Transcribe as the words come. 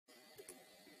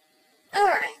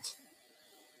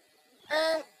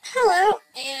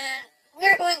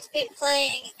be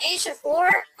playing Age of War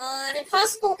on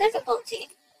Impossible difficulty.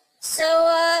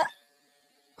 So,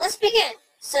 let's begin.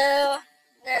 So,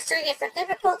 there are 3 different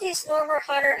difficulties: normal,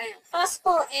 harder, and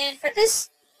impossible. And for this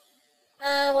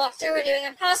walkthrough, we're doing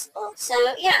impossible.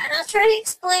 So, yeah, and I'll try to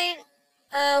explain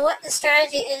what the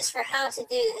strategy is for how to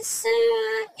do this. So,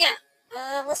 yeah,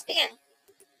 let's begin.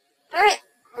 Alright,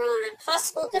 we're on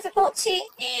impossible difficulty,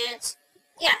 and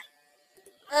yeah,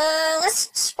 let's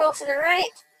scroll to the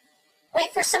right.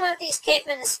 Wait for some of these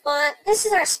cavemen to spawn. This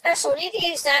is our special. We need to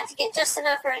use that to get just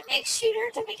enough for an egg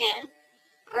shooter to begin.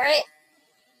 Alright.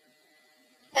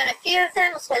 Got a few of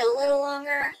them. Let's wait a little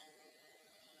longer.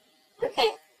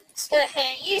 Okay. Let's go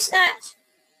ahead and use that.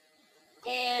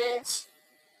 And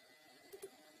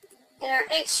get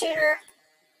our egg shooter.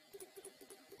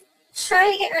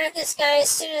 Try to get rid of this guy as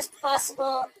soon as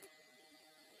possible.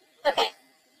 Okay.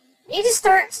 Need to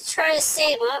start to try to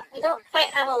save up. We don't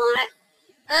quite have a lot.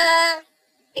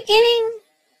 Beginning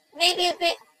maybe a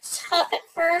bit tough at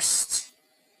first.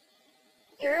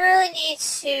 You really need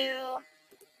to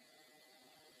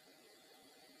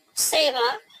save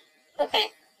up.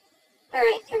 Okay.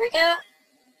 Alright, here we go.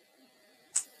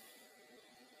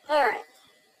 Alright.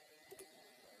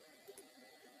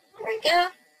 There we go.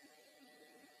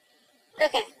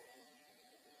 Okay.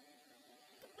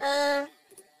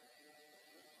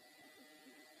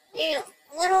 Need a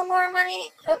little more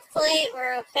money. Hopefully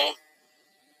we're okay.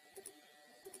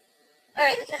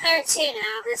 Alright, we can hire 2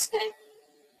 now. That's good.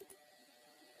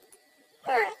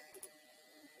 Alright.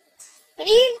 We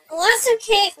need lots of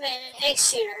cavemen and egg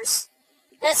shooters.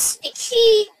 That's the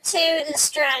key to the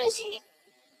strategy.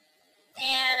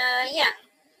 And, yeah.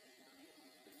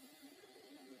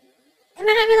 It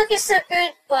might not be looking so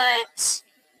good, but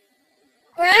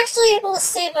we're actually able to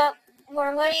save up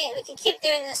more money. We can keep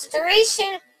doing this. The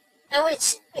duration at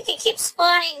which we can keep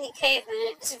spawning the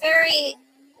cavemen is very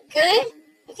good.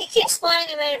 We can keep spawning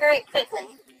them in very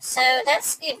quickly. So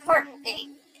that's the important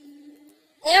thing.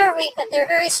 They are weak, but they're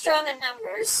very strong in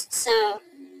numbers. So,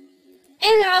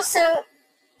 and they also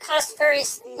cost very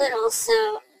little,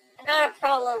 so they're not a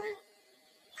problem in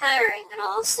hiring at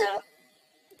all. So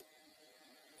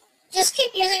just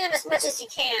keep using them as much as you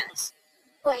can. Is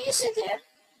what you should do.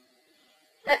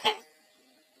 Okay.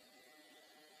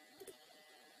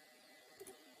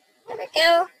 There we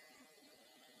go.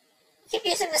 Keep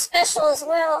using the special as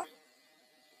well.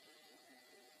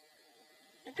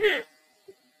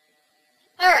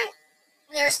 Alright.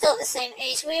 They're still the same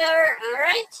age we are.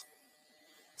 Alright.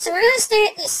 So we're going to stay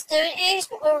at this Stone Age,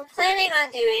 but what we're planning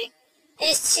on doing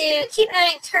is to keep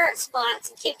adding turret spots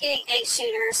and keep getting egg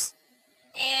shooters.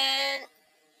 And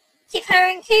keep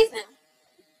hiring cavemen.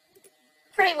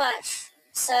 Pretty much.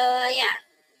 So, yeah.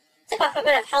 Took off a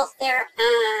bit of health there.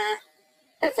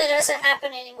 Hopefully it doesn't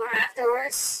happen anymore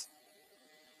afterwards.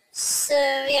 So,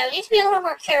 yeah, we need to be a little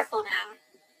more careful now.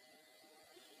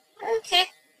 Okay.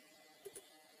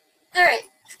 Alright,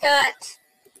 we've got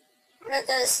one of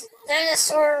those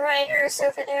dinosaur riders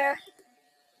over there.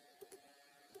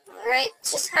 Alright,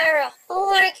 just hire a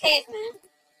whole lot of cavemen.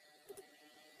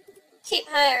 Keep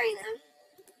hiring them.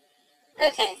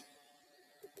 Okay.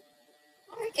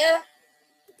 There we go.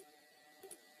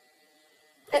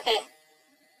 Okay.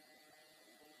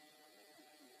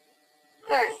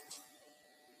 Alright.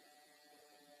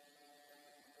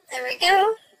 There we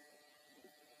go.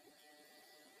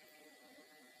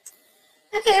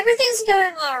 Okay, everything's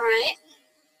going alright.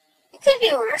 It could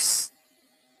be worse.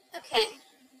 Okay.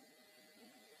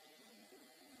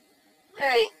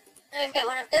 Alright. Now we've got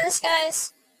one of those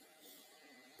guys.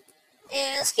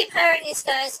 And let's keep hiring these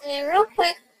guys. And real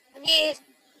quick, we need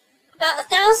about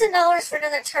 $1,000 for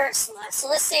another turret slot. So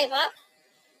let's save up.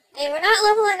 And we're not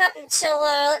leveling up until,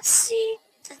 let's see.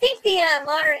 I think the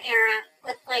modern era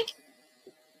with, like,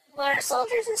 modern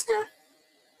soldiers and stuff.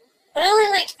 But only,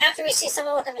 like, after we see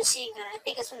someone with a machine gun. I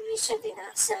think that's when we should do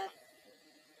that, so.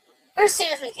 Or as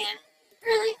soon as we can.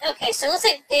 Really. Okay, so it looks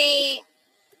like they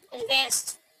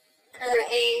advanced another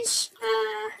age.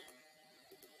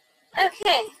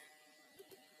 Okay.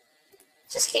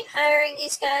 Just keep hiring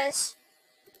these guys.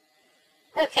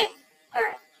 Okay,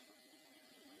 alright.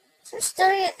 So we're still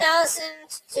need 1,000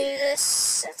 to do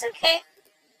this. That's okay.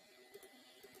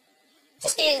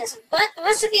 Just needing this. But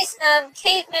most of these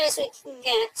cavemen as we can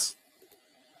get.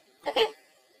 Okay.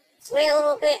 Let's wait a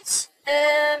little bit.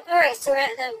 Alright, so we're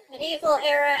at the medieval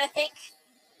era, I think.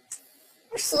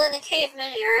 We're still in the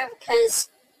caveman era because,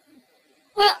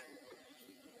 well,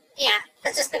 yeah,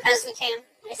 that's just because we can.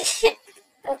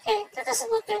 Okay, that doesn't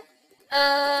look good.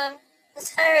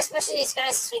 Let's hire as much of these guys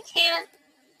as we can.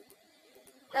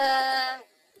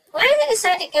 Why did they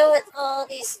decide to go with all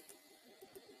these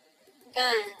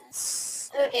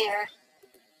guns. Oh dear.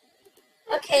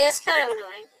 Okay, that's kind of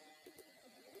annoying.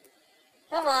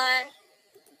 Come on.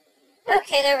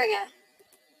 Okay, there we go.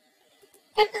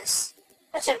 Goodness.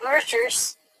 Bunch of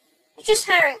archers. You're just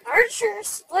hiring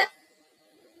archers? What?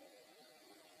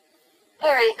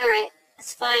 Alright.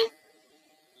 That's fine.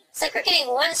 It's like we're getting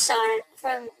one-shot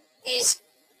from these...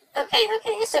 Okay,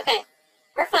 it's okay.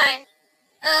 We're fine.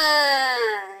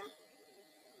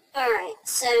 Alright,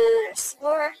 so there's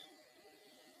more.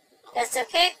 That's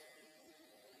okay.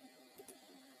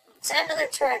 Let's add another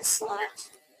turret slot.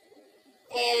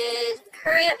 And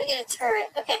hurry up and get a turret.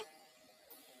 Okay.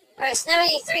 Alright, so now we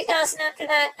need 3,000 after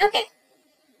that. Okay.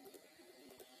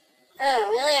 Oh,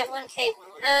 we only have one cable.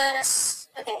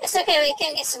 Okay, it's okay, we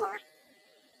can get some more.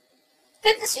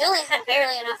 Goodness, we only had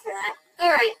barely enough for that.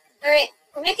 Alright,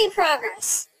 we're making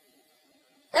progress.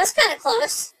 That's kind of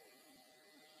close.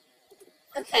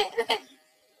 Okay.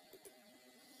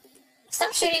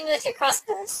 Stop shooting with your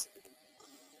crossbows.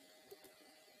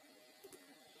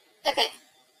 Okay.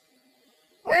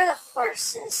 Where are the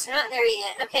horses? They're not there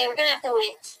yet. Okay, we're gonna have to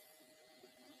wait.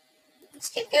 Let's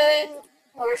keep going.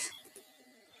 More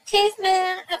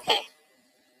cavemen. Okay.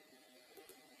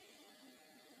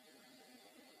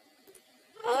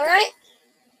 Alright.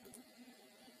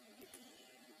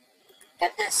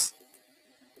 Goodness.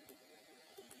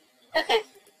 Okay.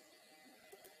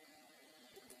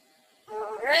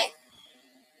 Alright.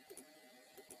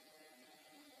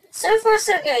 So far,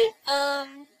 so good.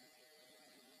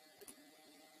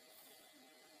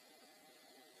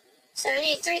 So we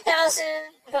need 3,000.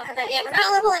 We don't have that yet. We're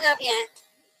not leveling up yet.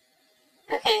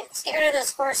 Okay, let's get rid of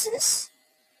those horses.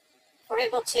 We're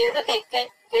able to. Okay, good.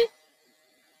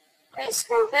 Alright,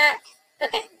 scroll back.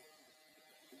 Okay.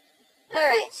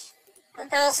 Alright.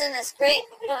 1,000, that's great.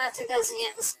 We don't have 2,000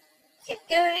 yet. Let's keep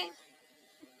going.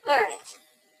 Alright.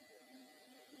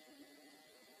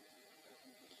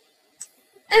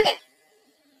 Okay.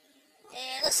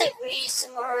 And looks like we need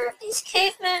some more of these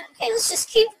cavemen. Okay, let's just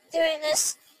keep doing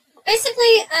this.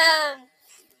 Basically,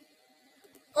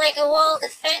 like a wall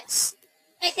defense,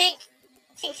 I think.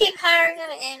 You can keep hiring them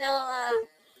and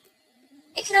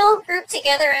they can all group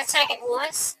together and attack at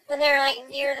once when they're like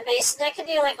near the base. And that can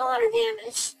do like a lot of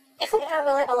damage if we have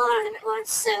like a lot of them at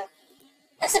once. So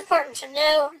that's important to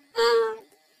know.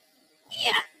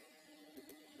 Yeah.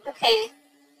 Okay.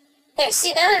 There,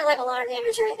 see that did like a lot of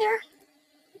damage right there.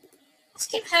 Let's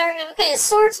keep hiring them. Okay, the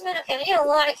swordsman. Okay, we need a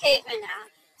lot of cavemen now.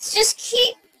 So just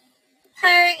keep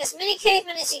hiring as many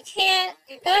cavemen as you can.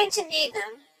 You're going to need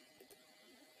them.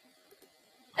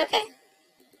 Okay.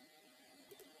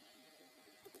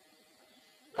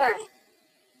 Alright.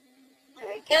 There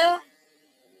we go.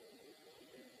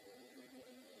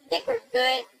 I think we're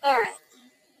good. Alright.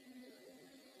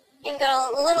 It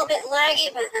got a little bit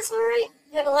laggy, but that's alright.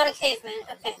 We have a lot of cavemen.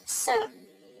 Okay, so.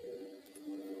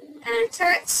 And a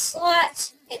turret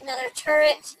slot. Get another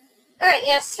turret. Alright,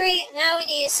 you have 3. Now we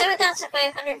need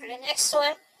 7,500 for the next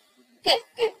one. Good.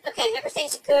 Okay,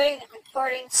 everything's going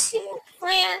according to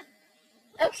plan.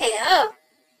 Okay, oh.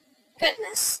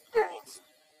 Goodness. Alright.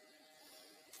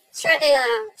 Let's try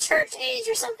the church age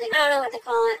or something. I don't know what to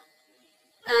call it.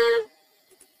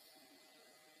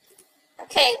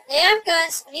 Okay, they have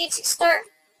guns. We need to start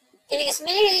getting as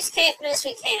many of these cavemen as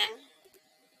we can.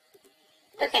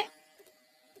 Okay.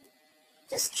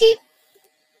 Just keep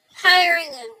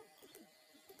hiring them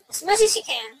as much as you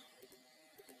can.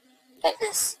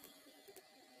 Goodness.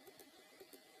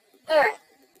 Alright.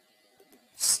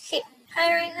 Just keep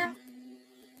hiring them.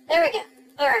 There we go.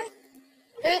 Alright.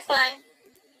 We're doing fine.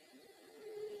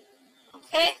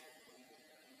 Okay.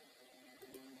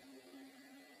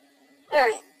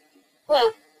 Alright.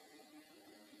 Whoa.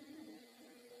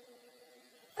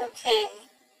 Okay.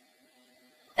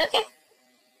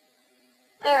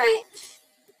 Alright.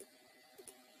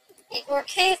 Need more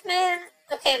cavemen.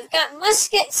 Okay, we've got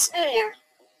muskets. Oh dear.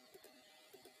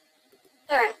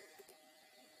 Alright.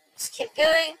 Let's keep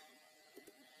going.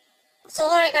 There's a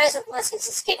lot of guys with muskets.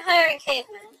 Let's keep hiring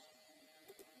cavemen.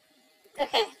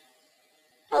 Okay.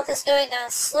 Health is going down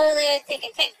slowly. I think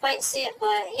I can't quite see it,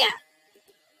 but yeah.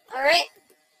 Alright.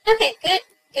 Okay, good.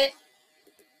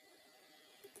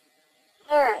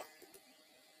 Alright.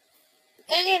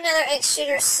 Gonna need another egg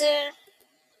shooter soon.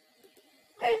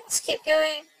 Alright, let's keep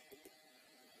going.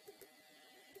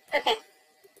 Okay.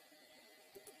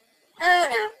 Oh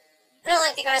no. I don't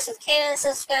like the guys with cannons.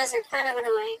 Those guys are kind of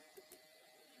annoying.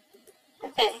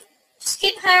 Okay. Just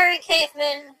keep hiring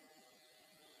cavemen.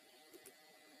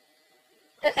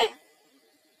 Okay.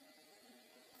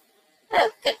 Oh,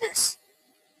 goodness.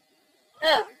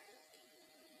 Oh.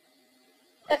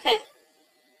 Okay.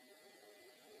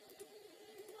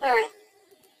 Alright.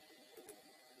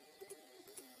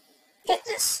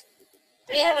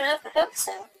 junk,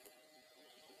 so.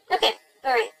 Okay,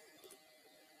 alright.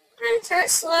 Turret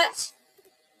select.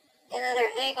 Another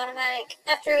egg automatic.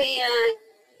 After we,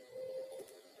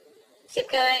 keep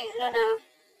going, I don't know.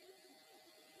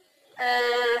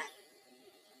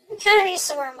 We kind of need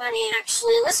some more money,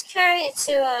 actually. Let's carry it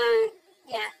to,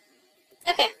 yeah.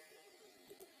 Okay.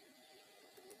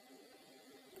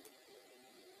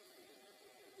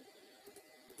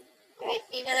 Alright,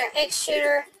 need another egg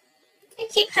shooter. And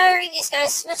keep hiring these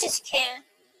guys as much as you can.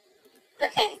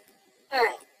 Okay.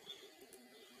 Alright.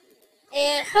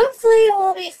 And hopefully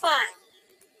we'll be fine.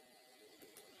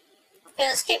 Okay,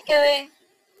 let's keep going.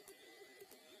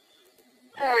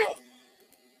 Alright.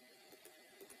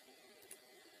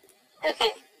 Okay.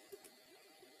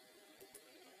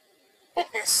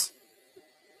 Goodness.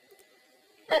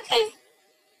 Okay.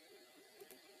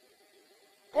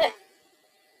 Good.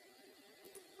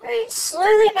 Right,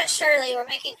 slowly but surely we're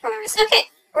making progress. Okay,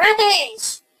 we're at that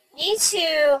age. Need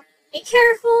to be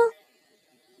careful.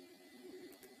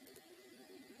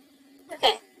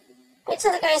 Okay. Wait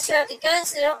till the guys who have the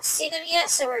guns, they don't see them yet,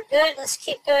 so we're good. Let's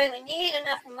keep going. We need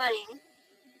enough money.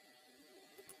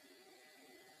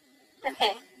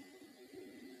 Okay.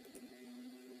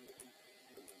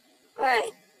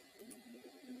 Alright.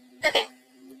 Okay.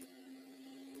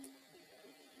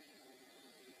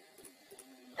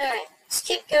 Alright, let's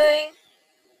keep going.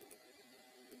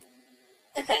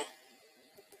 Okay.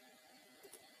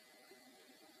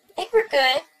 I think we're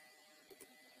good.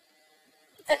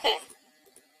 Okay.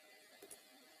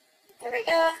 There we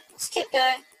go. Let's keep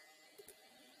going.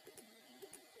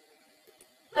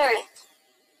 Alright.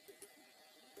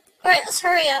 Alright, let's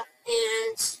hurry up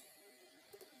and...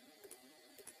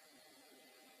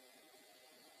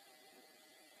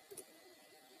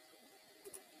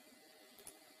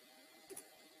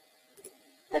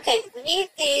 Okay, we need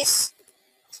these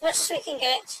as much as we can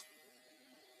get.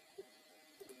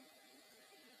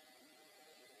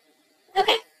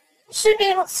 Okay, we should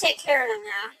be able to take care of them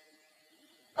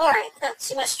now. Alright, not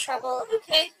too much trouble,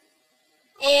 okay.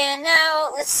 And now,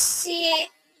 let's see,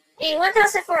 we need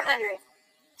 1,400.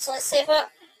 So let's save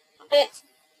up a bit.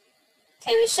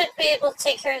 Okay, we should be able to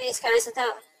take care of these guys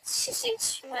without using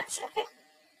too much, okay.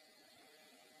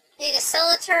 Need to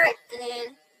sell a turret, and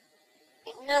then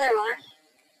get another one.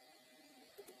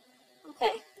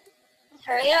 Okay,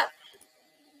 hurry up.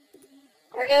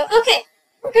 There we go. Okay,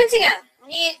 we're good to go. We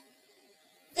need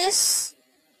this,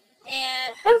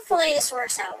 and hopefully this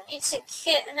works out. We need to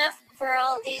get enough for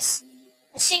all of these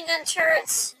machine gun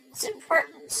turrets. It's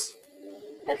important.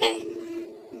 Okay,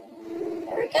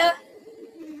 there we go.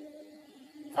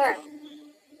 Alright.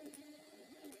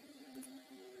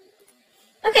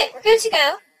 Okay, we're good to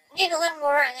go. We need a little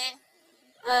more, and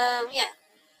then, yeah.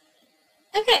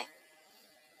 Okay.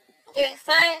 Doing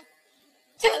fine.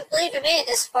 Can't believe we made it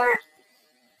this far.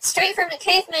 Straight from the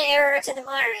caveman era to the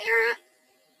modern era.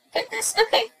 Goodness.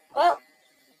 Okay. Well,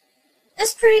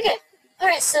 that's pretty good.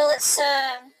 Alright, so let's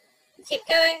keep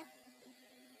going.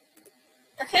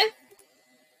 Okay.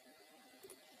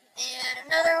 And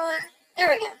another one. There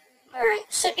we go. Alright,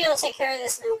 should be able to take care of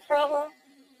this, no problem.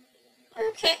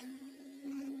 Okay.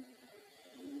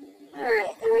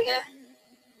 Alright, there we go.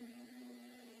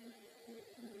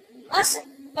 Awesome.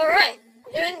 Alright,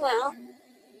 we're doing well.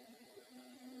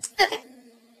 Okay.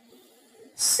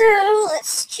 So,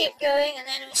 let's keep going, and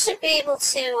then we should be able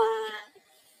to,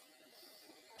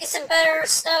 get some better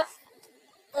stuff.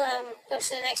 Go to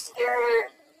the next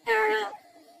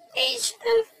age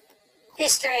of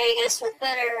history, I guess, with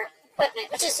better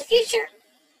equipment, which is the future.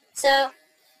 So,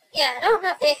 yeah, I don't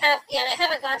know if they have, yeah, they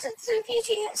haven't gone to the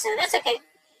future yet, so that's okay.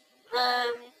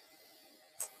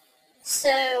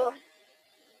 So,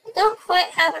 we don't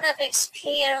quite have enough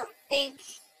XP, I don't think.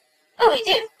 Oh, we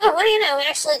do. Oh, what do you know? We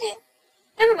actually do.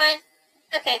 Never mind.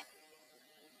 Okay.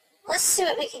 Let's see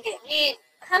what we can get. We need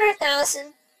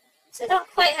 100,000. So we don't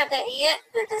quite have that yet,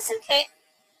 but that's okay.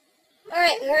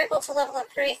 Alright, we were able to level up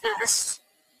pretty fast.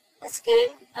 That's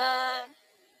good.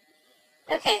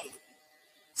 Okay.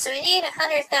 So we need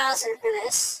 100,000 for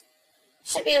this.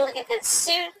 Should be able to get that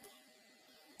soon.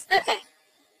 Okay.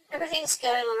 Everything's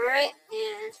going alright,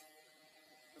 and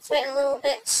let's wait a little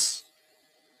bit.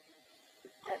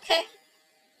 Okay.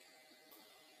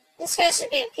 This guy should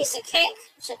be a piece of cake.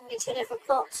 Shouldn't be too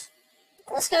difficult.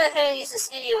 Let's go ahead and use this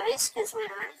anyways, because why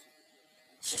not?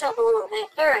 Should help a little bit.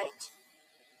 Alright.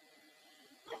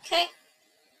 Okay.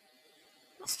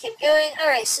 Let's keep going.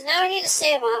 Alright, so now we need to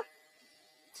save up.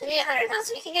 So we need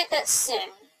 100,000. We can get that soon.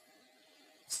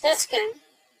 So that's good.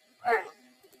 Alright.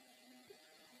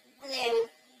 And then,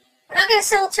 we're not going to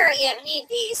sell a turret yet. We need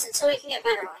these until we can get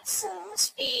better ones. So let's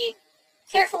be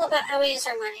careful about how we use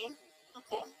our money.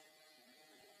 Okay.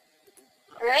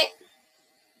 Alright.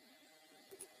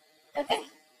 Okay.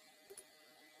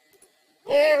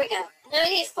 There we go. Now we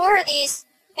need 4 of these.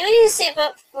 And we need to save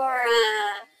up for,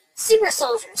 super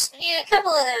soldiers. We need a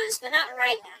couple of those, but not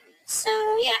right now. So,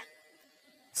 yeah.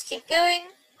 Let's keep going.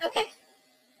 Okay.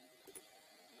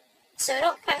 So, I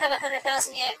don't quite have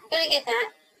 100,000 yet. I'm gonna get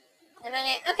that in a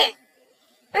minute. Okay.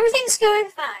 Everything's going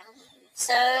fine.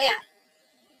 So, yeah.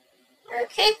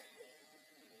 Okay.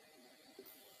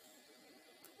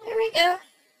 There we go.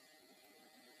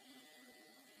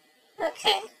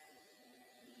 Okay.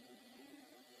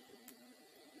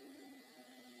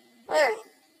 Alright.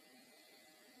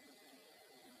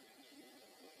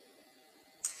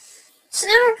 So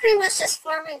now we're pretty much just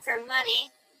farming for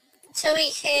money until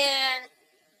we can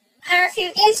hire a few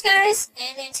of these guys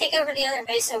and then take over the other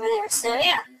base over there. So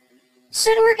yeah,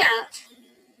 should work out.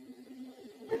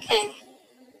 Okay.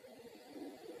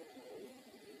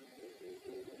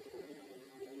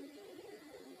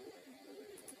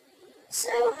 So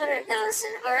 100,000,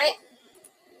 alright.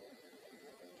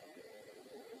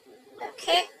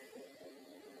 Okay.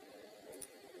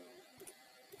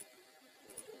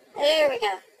 There we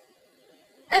go.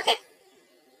 Okay.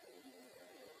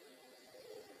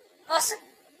 Awesome.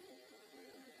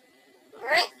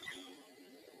 Alright.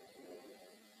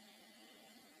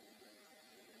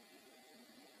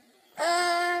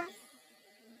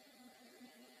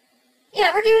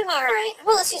 Yeah, we're doing alright.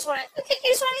 Well, let's use one. We could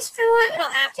use one of these if we want. We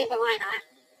don't have to, but why not?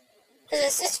 Because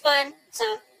it's just fun,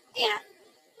 so, yeah.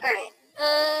 Alright.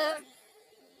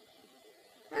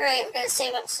 Alright, we're gonna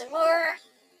save up some more.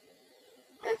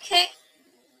 Okay.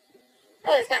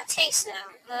 Oh, we've got tanks now.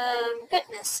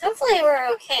 Goodness. Hopefully we're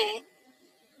okay.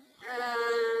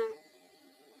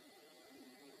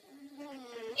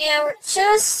 Yeah, we're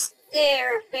just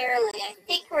there, barely. I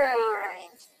think we're alright.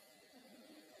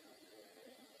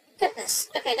 Goodness.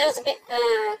 Okay, that was a bit,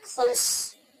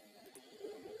 close.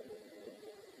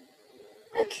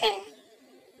 Okay.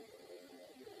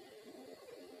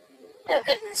 Oh,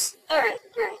 goodness. Alright,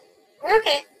 alright. We're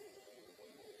okay.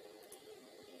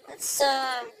 Let's,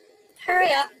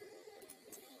 hurry up.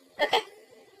 Okay.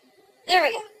 There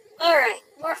we go. Alright,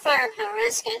 more firepower,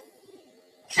 that's good.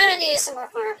 Kinda needed some more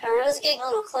firepower. I was getting a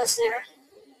little close there.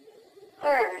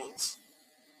 Alright.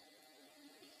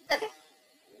 Okay.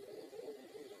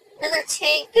 Another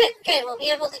tank. Good, good. We'll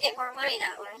be able to get more money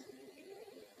that way.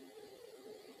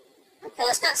 Okay,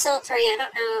 let's not sell it for you. I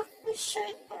don't know if we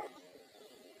should, but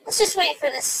let's just wait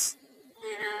for this.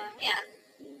 Yeah.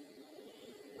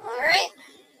 Alright.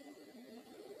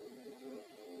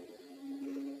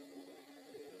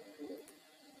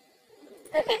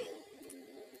 Okay.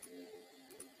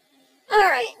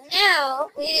 Alright, now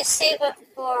we need to save up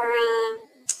for,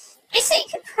 I say you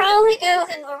could probably go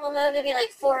with a normal mode, maybe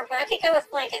like 4, but I could go with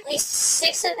like at least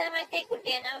 6 of them, I think would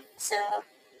be enough, so.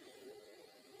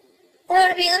 That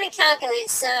would be, let me calculate,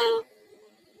 so.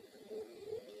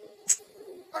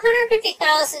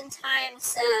 150,000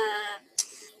 times,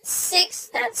 6,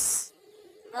 that's,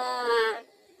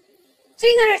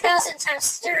 300,000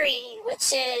 times 3,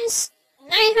 which is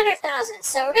 900,000,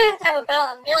 so we're gonna have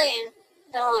about $1 million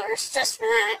just for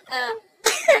that.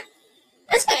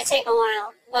 That's gonna take a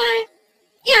while, but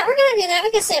yeah, we're gonna do that.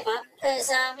 We can save up, because,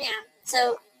 yeah,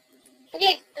 so we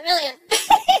need $1 million,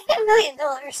 $1 million.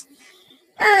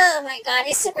 Oh my god,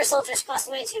 these super soldiers cost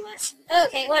way too much.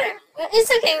 Okay, whatever.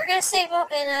 It's okay, we're gonna save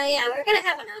up, and, yeah, we're gonna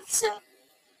have enough, so,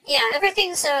 yeah,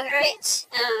 everything's alright.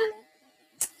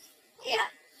 Yeah.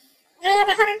 We're gonna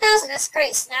have 100,000, that's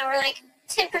great, so now we're like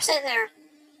 10% there.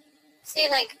 See,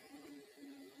 like,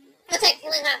 well,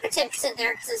 technically not for 10%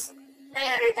 there, because it's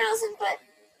 900,000, but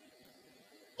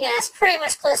yeah, it's pretty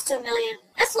much close to $1 million.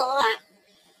 That's a lot.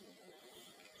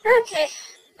 Okay.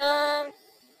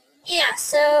 Yeah,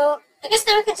 so I guess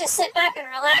now we can just sit back and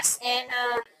relax and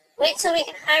wait till we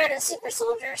can hire the super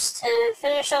soldiers to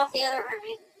finish off the other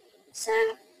army. So,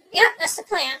 yeah, that's the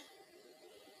plan.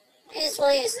 May as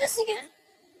well use this again.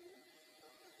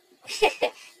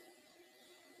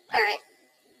 Alright.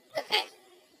 Okay.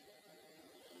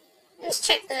 Let's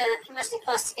check how much they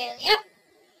cost again. Yep.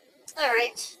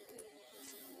 Alright.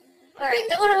 Alright,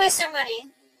 don't want to waste our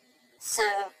money. So,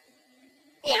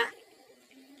 yeah.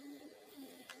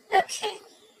 Okay.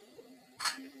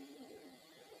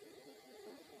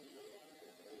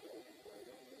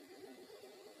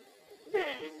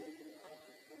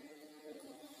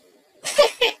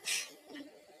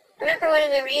 Remember when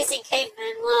we were using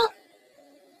cavemen? Well,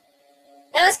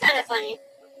 that was kind of funny.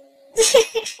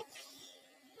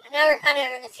 Now we're kind of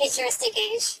in the futuristic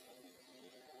age.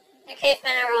 The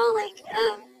cavemen are all like,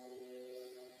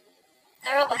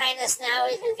 they're all behind us now.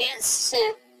 We've advanced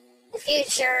to the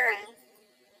future, and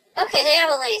Okay, they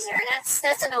have a laser.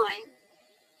 That's annoying.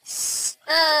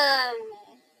 Um,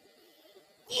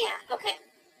 yeah, okay.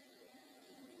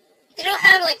 They don't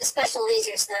have like the special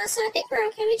lasers though, so I think we're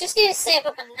okay. We just need to save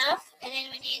up enough, and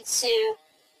then we need to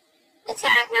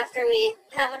attack after we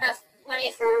have enough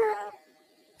money for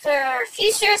our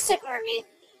futuristic army.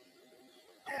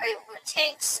 Alright, more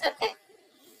tanks. Okay.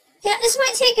 Yeah, this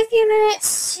might take a few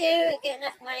minutes to get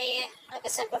enough money, like I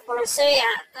said before. So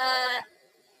yeah,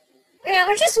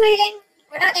 we're just waiting.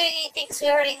 We're not doing anything because we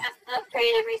already have to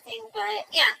upgrade everything, but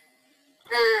yeah.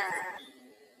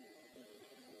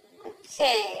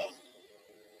 Okay.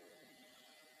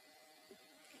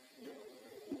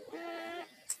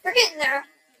 We're getting there.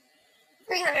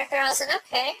 300,000,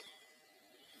 okay.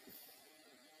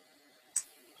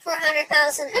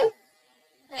 400,000, oh,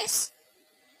 nice.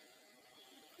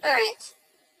 Alright.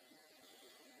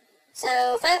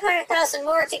 So, 500,000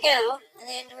 more to go, and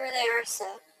then we're there,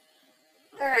 so.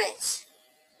 Alright.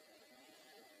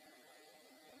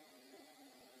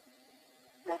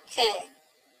 Okay.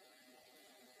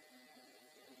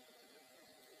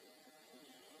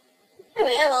 Oh,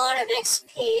 we have a lot of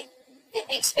XP.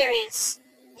 Experience.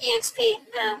 EXP.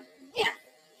 Yeah.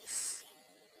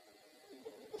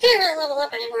 Can't really level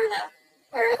up anymore, though.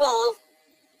 Or evolve.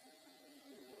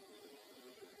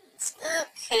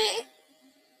 Okay.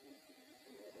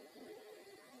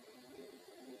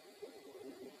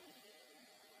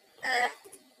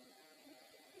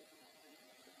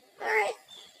 Alright.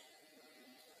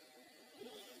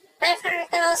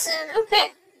 500,000. Okay.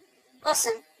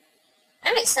 Awesome.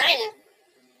 I'm excited.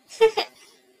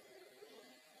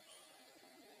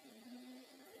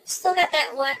 Still got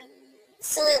that one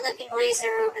silly looking laser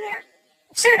over there.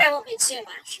 I'm sure that won't be too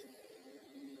much.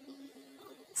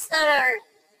 It's not our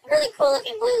really cool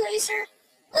looking blue laser.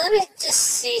 Well, let me just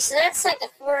see. So that's like the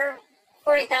 $40,000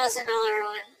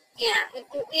 one. Yeah,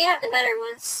 we have the better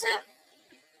ones, so.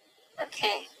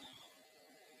 Okay.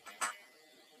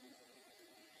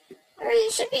 Alright,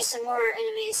 there should be some more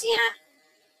enemies, yeah.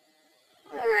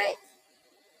 Alright.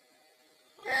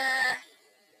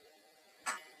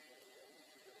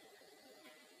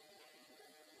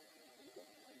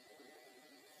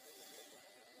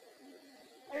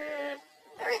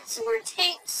 Alright, some more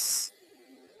tanks.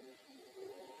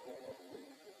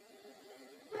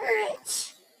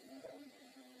 Alright.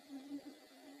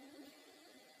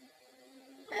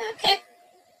 Okay.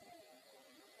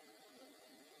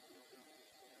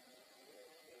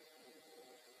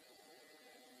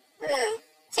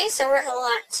 Tanks are worth a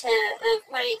lot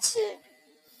of money to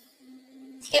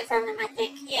get from them, I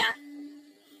think. Yeah.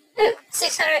 Ooh,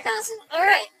 600,000.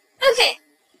 Alright. Okay.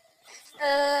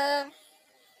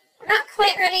 We're not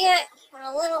quite ready yet. Want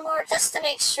a little more just to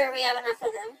make sure we have enough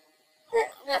of them.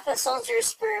 Enough of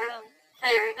soldiers for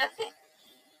hiring. Okay.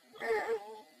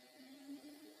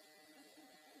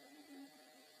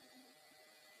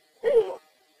 Ooh.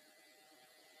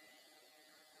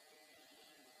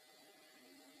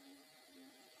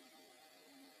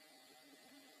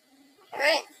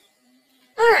 Alright.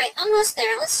 Alright, almost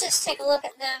there. Let's just take a look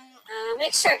at them.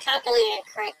 Make sure I calculated it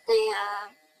correctly.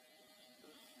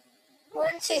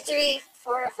 1, 2, 3,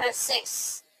 4, 5,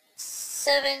 6,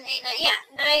 7, 8, 9. Yeah,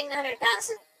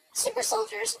 900,000 super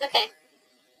soldiers. Okay.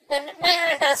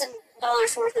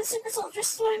 $900,000 worth of super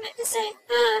soldiers is what I meant to say.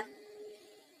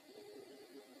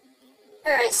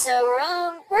 Alright, so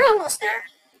we're almost there.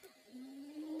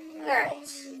 Alright.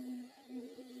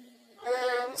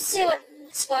 Let's see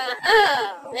what's going on.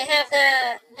 Oh, they have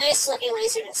the nice looking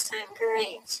laser this time.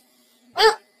 Great.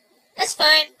 Well, that's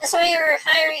fine. That's why you're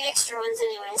hiring extra ones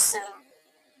anyway, so.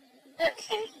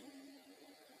 Okay.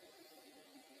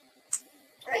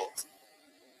 Great.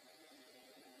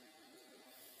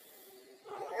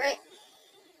 Alright.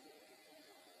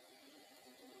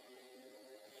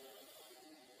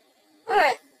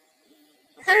 Alright.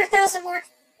 100,000 more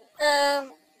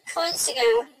coins to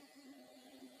go.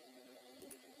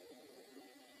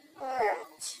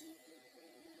 Alright.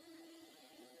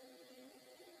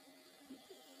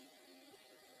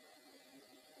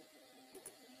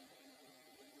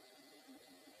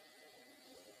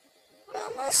 We're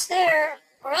almost there.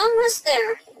 We're almost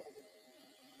there.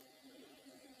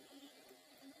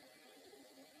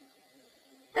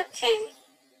 Okay.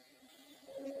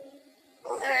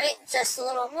 Alright, just a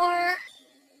little more.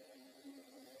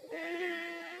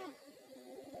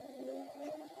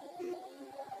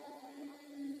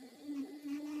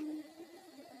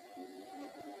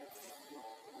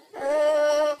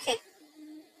 Okay.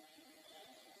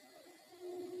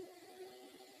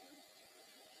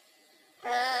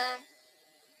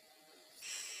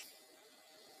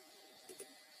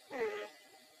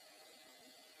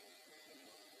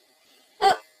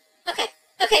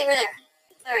 Okay, we're there.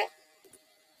 Alright.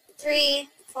 3,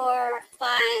 4,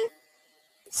 5,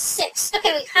 6.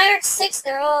 Okay, we hired 6.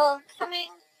 They're all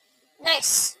coming.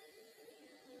 Nice.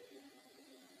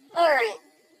 Alright.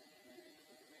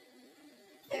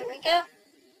 There we go.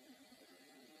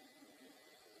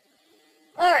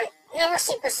 Alright, now we're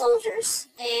super soldiers.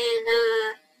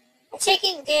 And, we're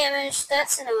taking damage.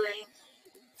 That's annoying.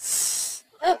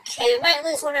 Okay, we might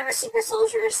lose one of our super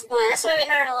soldiers, but that's why we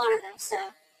hired a lot of them, so.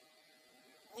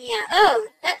 Yeah, oh,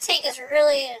 that tank is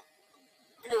really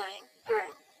annoying.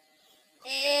 Alright.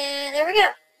 And there we go.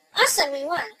 Awesome, we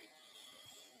won.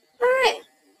 Alright.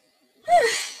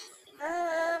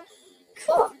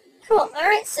 Cool. Cool.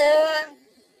 Alright, so,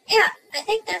 yeah, I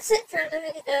think that's it for the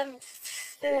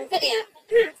video.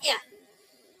 Yeah.